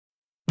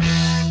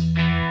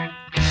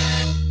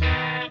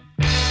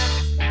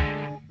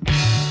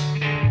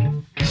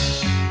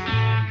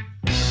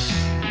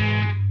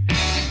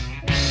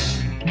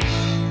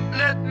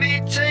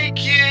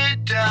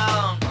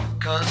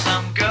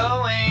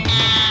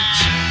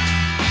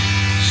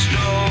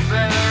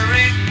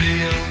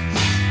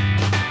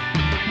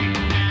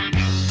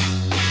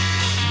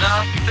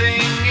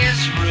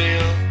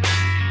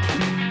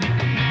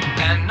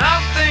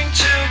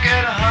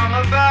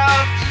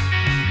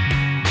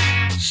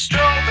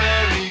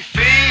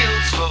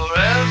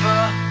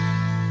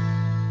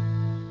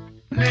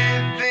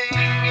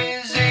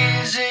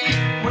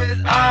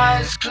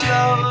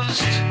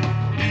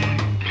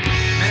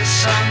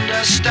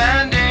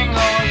understanding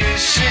all you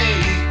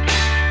see.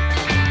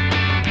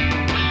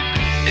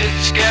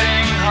 It's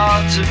getting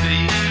hard to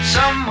be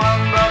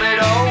someone, but it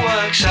all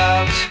works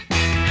out.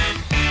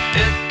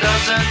 It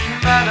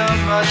doesn't matter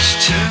much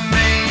to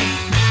me.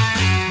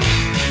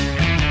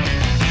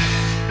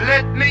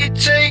 Let me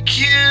take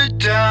you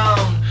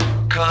down,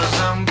 'cause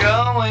I'm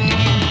going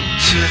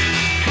to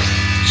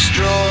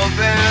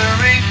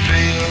strawberry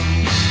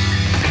fields.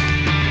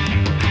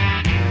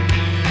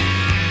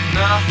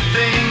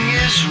 Nothing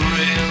is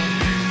real,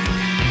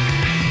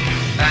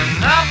 and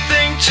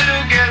nothing to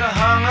get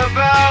hung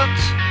about.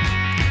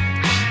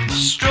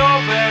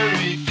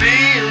 Strawberry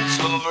fields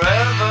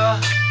forever.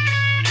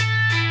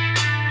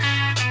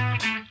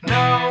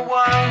 No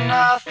one,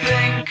 I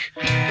think,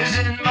 is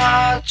in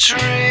my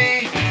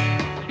tree.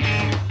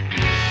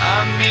 I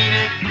mean,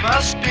 it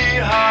must be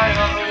high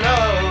or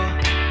low.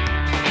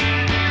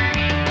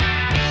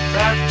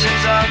 That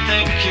is, I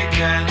think you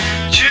can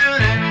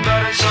tune in,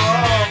 but it's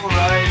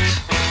alright.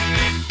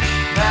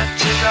 That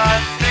is, I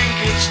think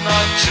it's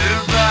not too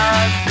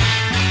bad.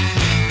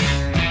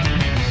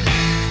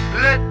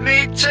 Let me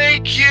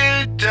take you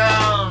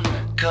down,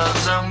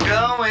 'cause I'm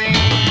going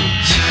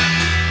to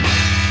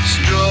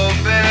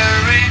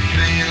strawberry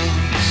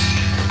fields.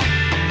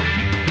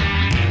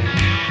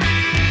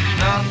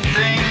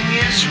 Nothing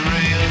is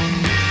real,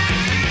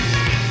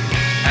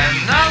 and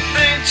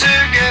nothing to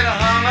get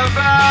hung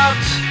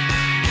about.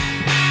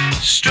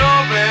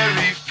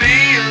 Strawberry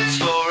fields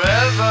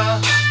forever.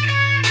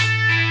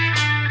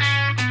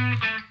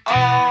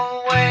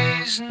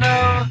 Always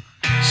know,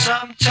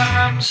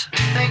 sometimes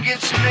think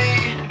it's me,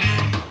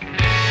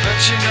 but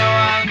you know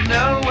I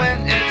know when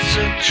it's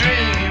a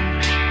dream.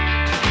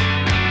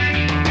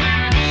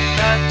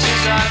 That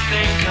is, I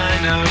think I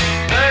know,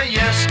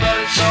 yes, but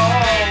it's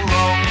all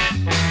wrong.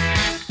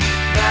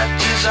 That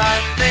is, I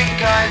think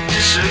I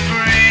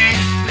disagree.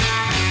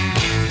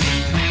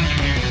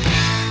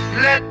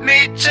 Let me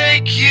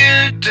take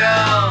you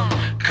down,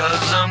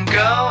 'cause I'm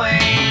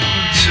going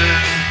to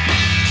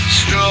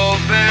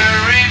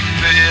strawberry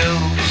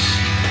fields.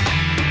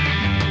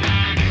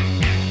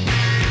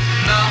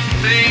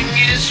 Nothing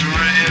is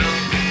real,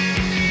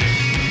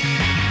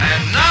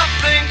 and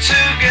nothing to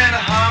get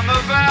hung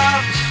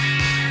about.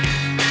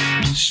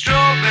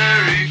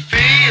 Strawberry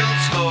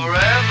fields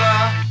forever.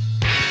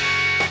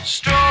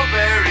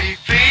 Strawberry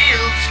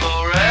fields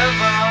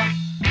forever.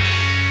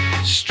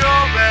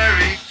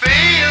 Strawberry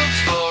fields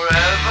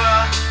forever.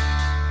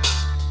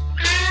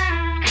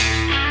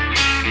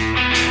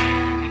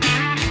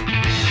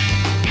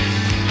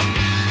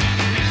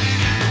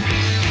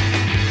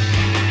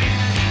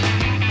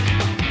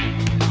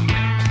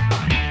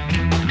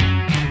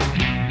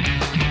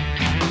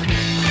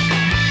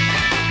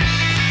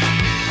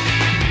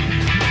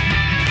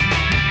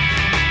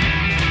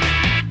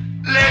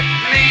 Let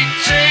me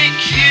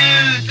take you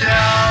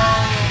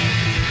down,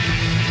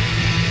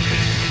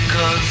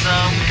 'cause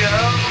I'm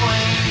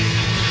going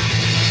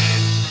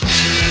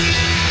to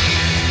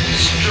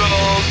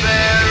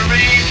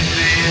strawberry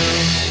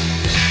fields.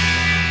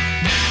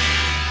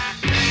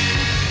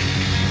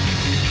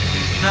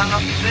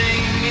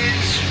 Nothing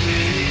is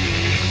real.